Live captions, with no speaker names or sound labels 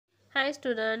High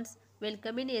students,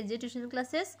 welcome in ag tuition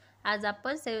classes. आज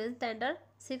आपण 7th standard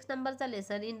 6 नंबरचा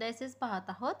लेसन इंडायसेस पाहत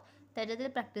आहोत. त्याच्यातील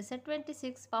प्रॅक्टिस सेट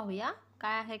 26 पाहूया.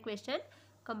 काय आहे question?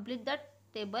 Complete the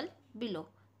table below.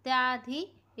 त्याआधी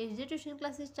एजी ट्युशन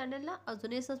क्लासेस चॅनलला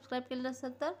अजूनही सबस्क्राईब केलं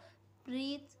नसेल तर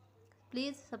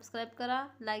प्लीज सबस्क्राईब करा,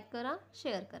 लाईक करा,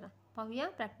 शेअर करा. पाहूया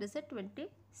प्रॅक्टिस सेट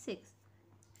 26.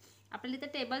 आपल्याला इथे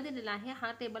टेबल दिलेला आहे.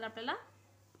 हा टेबल आपल्याला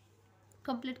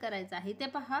कंप्लीट करायचा आहे. ते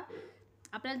पहा,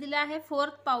 आपल्याला दिलं आहे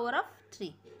 4th पॉवर ऑफ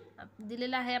 3.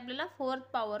 दिलेला आहे आपल्याला 4th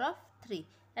पॉवर ऑफ 3.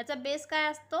 याचा बेस काय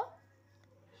असतो?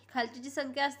 खालची जी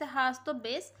संख्या असते हा असतो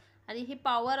बेस आणि ही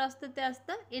पॉवर असते ते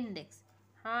असतं इंडेक्स.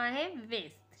 हा आहे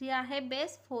बेस, 3 आहे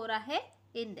बेस, 4 आहे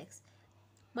इंडेक्स.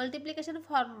 मल्टिप्लिकेशन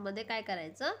फॉर्ममध्ये काय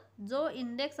करायचं? जो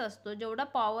इंडेक्स असतो, जेवढा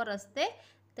पॉवर असते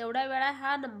तेवढ्या वेळा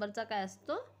हा नंबरचा काय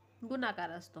असतो? गुणाकार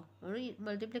असतो. म्हणून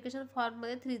मल्टिप्लिकेशन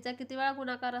फॉर्ममध्ये 3चा किती वेळा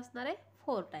गुणाकार असणार आहे?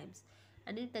 4 टाइम्स.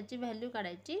 आणि त्याची व्हॅल्यू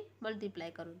काढायची मल्टिप्लाय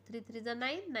करून. 3 3 जा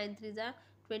 9, 9 3 जा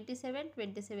 27,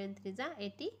 27 3 जा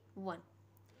 81.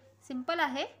 सिंपल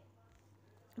आहे.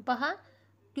 पहा,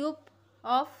 क्यूब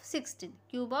ऑफ 16,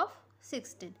 क्यूब ऑफ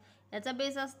 16 याचा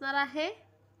बेस असणार आहे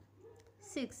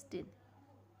 16,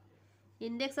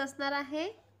 इंडेक्स असणार आहे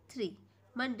 3.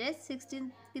 म्हणजे 16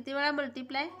 किती वेळा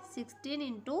मल्टिप्लाय? 16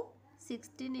 into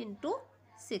 16 into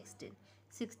 16.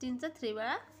 16चं 3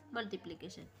 वेळा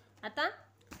मल्टिप्लिकेशन. आता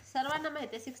सर्वांना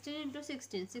माहिती आहे 16 इंटू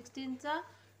 16, 16चा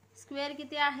स्क्वेअर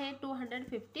किती आहे?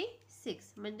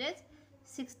 256. म्हणजेच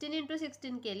 16 इंटू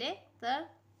 16 केले तर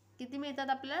किती मिळतात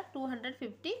आपल्याला?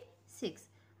 256.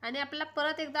 आणि आपल्याला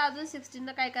परत एकदा अजून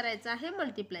 16 काय करायचं आहे?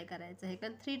 मल्टिप्लाय करायचं आहे.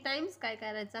 कारण 3 टाइम्स काय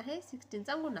करायचं आहे?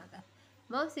 16चा गुणाकार.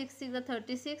 मग 6 6 जा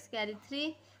 36, कॅरी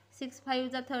 3, 6 5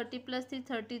 जा 30 प्लस 3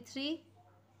 33,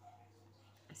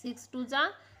 6 2 जा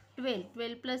 12,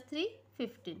 12 प्लस 3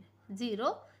 15,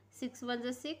 0, 6 1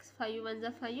 जा 6, 5 1 जा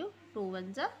 5, 2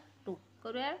 1 जा 2.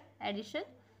 करूया ॲडिशन.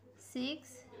 6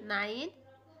 9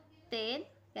 10,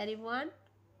 कॅरी 1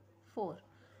 4,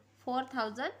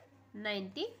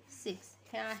 4096.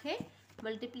 हे आहे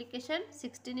मल्टिप्लिकेशन.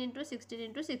 16 into 16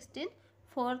 into 16,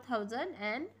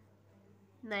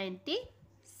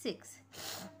 4096.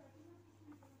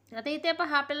 आता इथे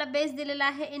पहा, आपल्याला बेस दिलेला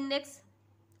आहे, इंडेक्स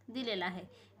दिलेला आहे.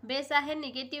 बेस आहे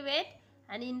 -8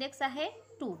 आणि इंडेक्स आहे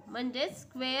 2. म्हणजे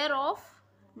square of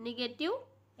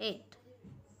 -8.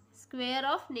 Square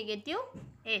of -8.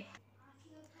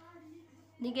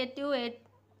 -8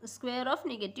 square of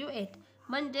 -8.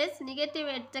 म्हणजेच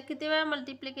 -8चा किती वेळा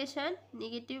मल्टिप्लिकेशन?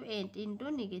 -8 इंटू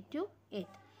 -8.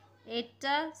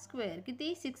 8चा स्क्वेअर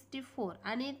किती? 64.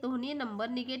 आणि दोन्ही नंबर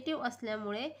निगेटिव्ह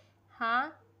असल्यामुळे हा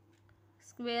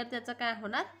स्क्वेअर त्याचा काय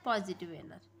होणार? पॉझिटिव्ह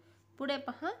येणार. पुढे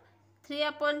पहा,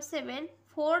 3/7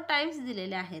 4 टाइम्स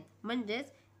दिलेले आहेत.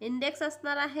 म्हणजेच इंडेक्स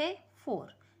असणार आहे 4,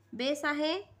 बेस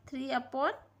आहे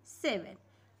 3/7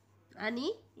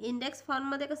 आणि इंडेक्स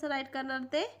फॉर्ममध्ये कसं राईट करणार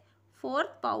ते?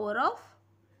 4th power of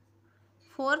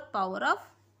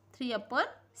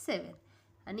 3/7.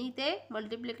 आणि इथे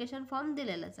मल्टिप्लिकेशन फॉर्म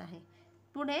दिलेलाच आहे.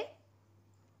 पुढे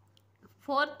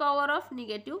 4th पॉवर ऑफ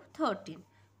 -13.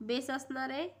 बेस असणार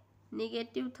आहे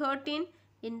 -13,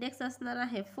 इंडेक्स असणार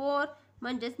आहे 4.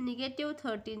 म्हणजेच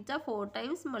 -13चा 4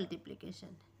 टाइम्स मल्टिप्लिकेशन.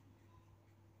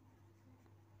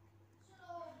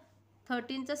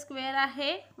 13चा स्क्वेअर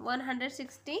आहे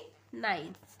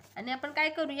 169. आणि आपण काय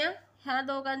करूया? ह्या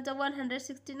दोघांचं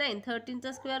 169,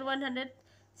 13चा स्क्वेअर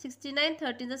 169,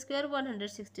 13चा स्क्वेअर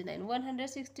 169.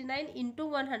 169 इंटू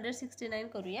 169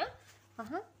 करूया.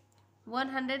 पहा,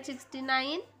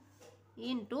 169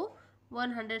 इंटू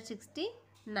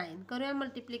 169 करूया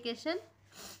मल्टिप्लिकेशन.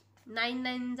 9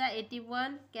 9 जा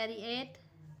 81, कॅरी 8,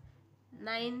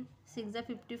 9 6 जा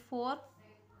 54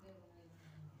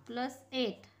 प्लस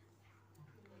 8,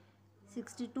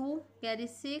 62, कॅरी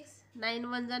 6, 9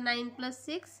 1 जा 9 प्लस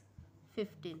 6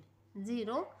 15,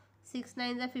 0, 6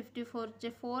 9 जा 54 चे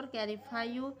 4, कॅरी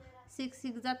 5, 6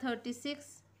 6 जा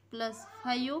 36 प्लस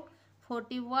 5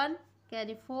 41,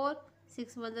 कॅरी 4,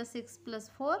 6 1 जा 6 प्लस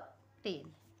 4 10,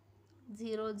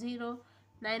 0 0,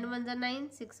 9 1 जा 9,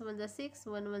 6 1 जा 6,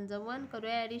 1 1 जा 1.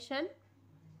 करूया addition.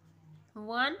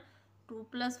 1 2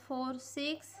 plus 4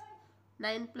 6,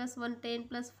 9 plus 1 10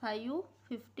 plus 5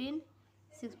 15,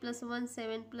 6 plus 1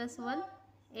 7 plus 1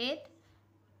 8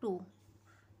 2,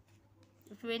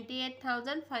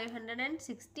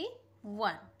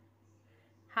 28,561.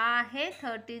 हा आहे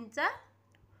 13चा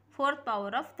 4th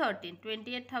पॉवर ऑफ 13.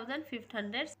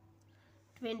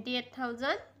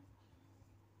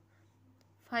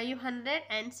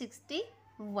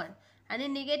 28,561. आणि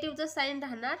निगेटिव्हचं साईन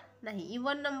राहणार नाही.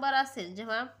 इवन नंबर असेल,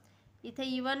 जेव्हा इथे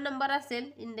इवन नंबर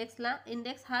असेल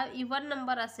इंडेक्स हा इवन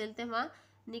नंबर असेल तेव्हा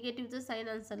निगेटिव्हचं साईन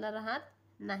आन्सरला राहत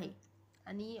नाही,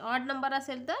 आणि ऑड नंबर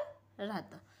असेल तर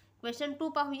राहतं. क्वेश्चन 2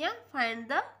 पाहूया, फाइंड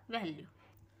द व्हॅल्यू.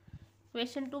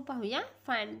 क्वेश्चन 2 पाहूया,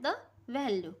 find the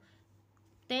value.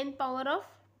 10 power of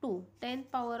 2, 10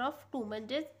 power of 2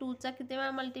 म्हणजे 2चा किती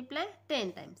वेळा मल्टिप्लाय,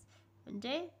 10 टाइम्स.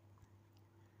 म्हणजे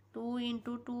 2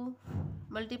 इंटू 2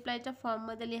 मल्टिप्लायच्या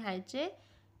फॉर्ममध्ये लिहायचे,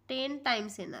 10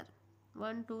 टाइम्स येणार.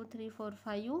 1 2 3 4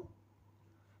 5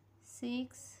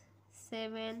 6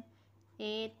 7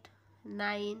 8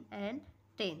 9 अँड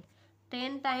 10.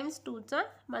 10 times 2चा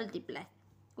multiply.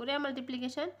 करूया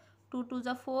मल्टिप्लिकेशन. 2 2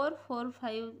 जा 4 4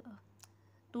 5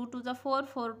 2 2 जा 4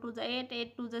 4 2 जा 8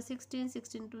 8 2 जा 16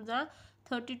 16 2 जा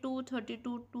 32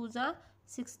 32 2 जा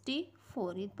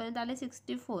 64. इथपर्यंत आले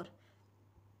 64.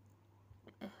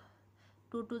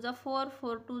 2 2 जा 4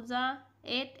 4 2 जा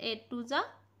 8 8 2 जा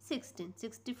 16.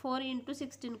 64 इंटू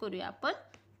 16 करूया आपण.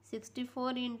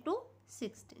 64 इंटू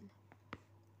 16.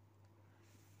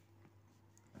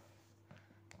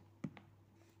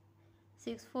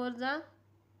 6 4 जा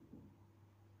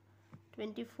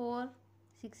 24,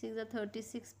 6 6 जा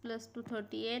 36 प्लस 2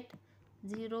 38,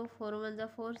 0 4 1 जा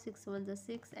 4 6 1 जा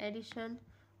 6, addition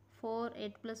 4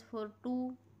 8 plus 4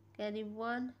 2, carry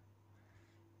 1,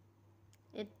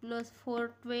 8 plus 4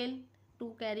 12,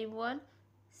 2 carry 1,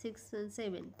 6 and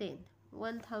 7 10,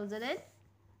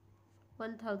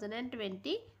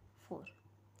 1024.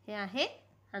 हे आहे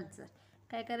आन्सर.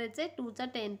 काय करायचं आहे, 2चा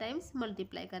 10 टाइम्स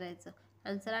मल्टिप्लाय करायचं.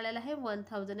 आन्सर आलेला आहे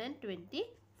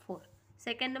 1024.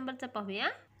 सेकंड नंबरचा पाहूया.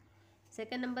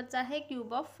 सेकंड नंबरचा आहे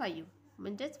क्यूब ऑफ 5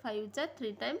 म्हणजेच 5चा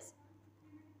 3 टाइम्स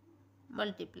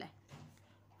मल्टिप्लाय.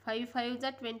 5 5 जा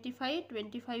 25,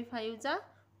 25 5 जा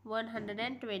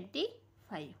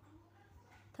 125.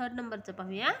 थर्ड नंबरचं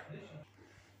पाहूया.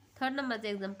 थर्ड नंबरचं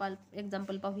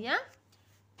एक्झाम्पल पाहूया.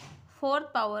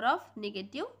 4th power of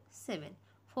 -7.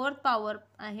 4th power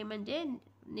आहे म्हणजे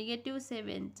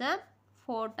 -7चा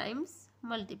 4 टाइम्स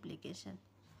मल्टिप्लिकेशन.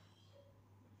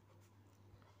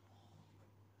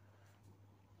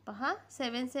 पहा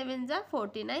 7 7 जा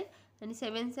 49 आणि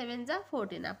 7 7 जा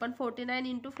 14. आपण 49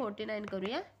 इंटू 49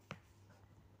 करूया.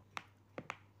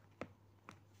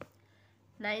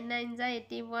 9 9 जा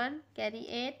 81, कॅरी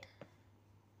 8,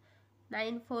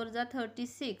 9 4 जा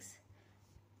 36,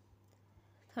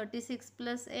 36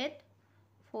 प्लस 8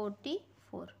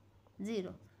 44,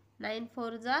 0 9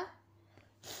 4 जा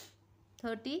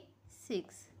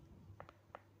 36,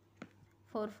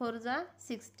 4 4 जा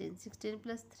 16, 16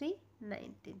 प्लस 3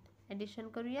 19. एडिशन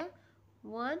करूया.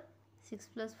 1 6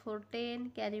 plus 4 10,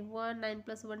 carry 1, 9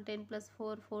 plus 1 10 plus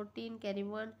 4 14, carry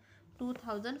 1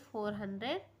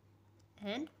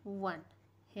 2401.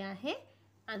 हे आहे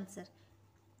आन्सर.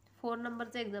 4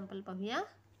 नंबरचं एक्झाम्पल पाहूया.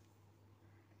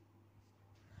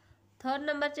 थर्ड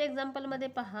नंबरच्या एक्झाम्पलमध्ये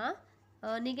पहा,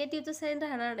 निगेटिव्हचं साईन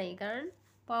राहणार नाही कारण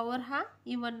पॉवर हा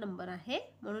इवन नंबर आहे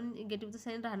म्हणून निगेटिव्हचं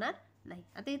साईन राहणार नाही.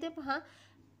 आता इथे पहा,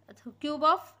 क्यूब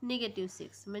ऑफ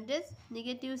 -6 म्हणजेच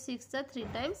 -6चा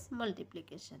 3 टाइम्स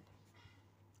मल्टिप्लिकेशन.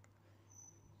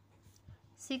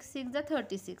 6 6 जा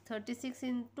 36, 36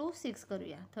 इंटू 6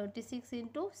 करूया. 36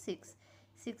 इंटू 6,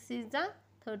 6 6 जा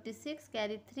 36,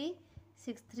 कॅरी 3,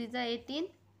 6 3 जा 18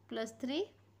 प्लस 3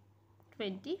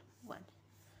 21,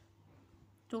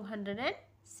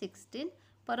 216.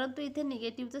 परंतु इथे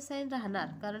निगेटिव्हचं साईन राहणार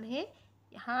कारण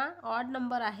हा ऑड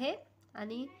नंबर आहे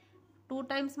आणि 2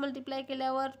 टाइम्स मल्टिप्लाय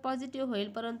केल्यावर पॉझिटिव्ह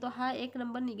होईल, परंतु हा एक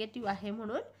नंबर निगेटिव्ह आहे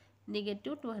म्हणून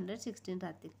 -216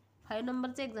 राहतील. 5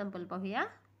 नंबरचे एक्झाम्पल पाहूया.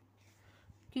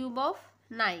 Cube of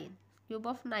 9. Cube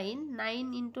of 9,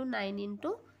 9 into 9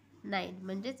 into 9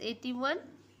 म्हणजेच 81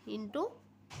 इंटू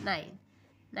 9.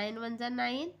 9 1 जा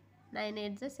 9, 9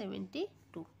 8 जा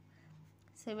 72,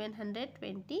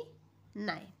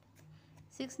 729.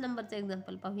 6 नंबरचे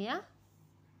एक्झाम्पल पाहूया.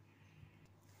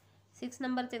 6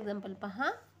 नंबरचे एक्झाम्पल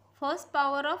पहा. फर्स्ट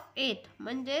पॉवर ऑफ 8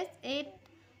 म्हणजेच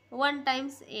 1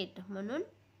 टाइम्स 8 म्हणून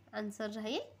आन्सर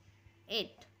राहील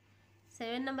 8.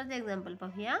 7 नंबरचे एक्झाम्पल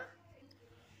पाहूया.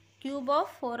 क्यूब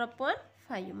ऑफ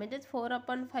 4/5 म्हणजेच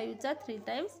 4/5चा 3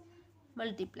 टाइम्स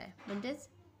मल्टिप्लाय म्हणजेच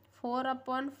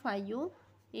 4/5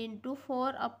 इंटू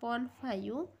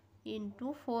 4/5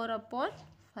 इंटू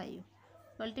 4/5.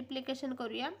 मल्टिप्लिकेशन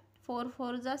करूया. 4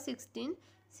 4 जा 16,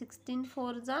 16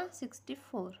 4 जा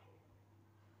 64,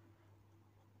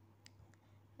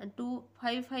 2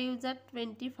 5 5 जा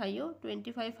 25,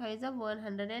 25 5 जा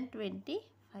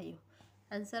 125.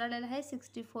 आन्सर आलेला आहे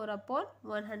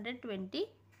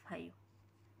 64/125.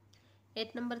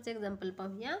 8 नंबरचे एक्झाम्पल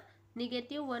पाहूया.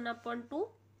 -1/2.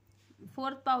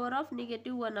 4th पॉवर ऑफ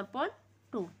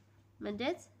 -1/2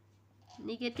 म्हणजेच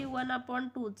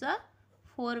 -1/2चा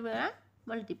 4 वेळा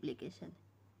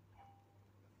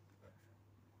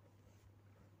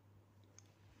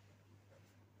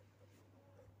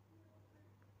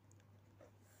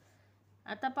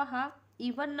आता पहा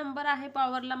इव्हन नंबर आहे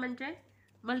पॉवरला म्हणजे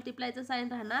मल्टिप्लायचं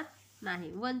साईन राहणार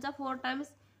नाही. 1चा 4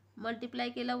 टाइम्स मल्टिप्लाय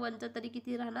केलं 1चा तरी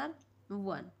किती राहणार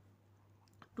 1.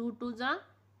 2 2 जा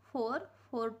 4,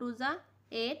 4 2 जा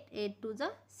 8, 8 2 जा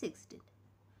 16.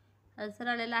 आन्सर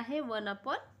आलेला आहे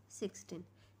 1/16.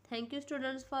 Thank you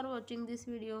students for watching this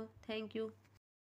video. Thank you.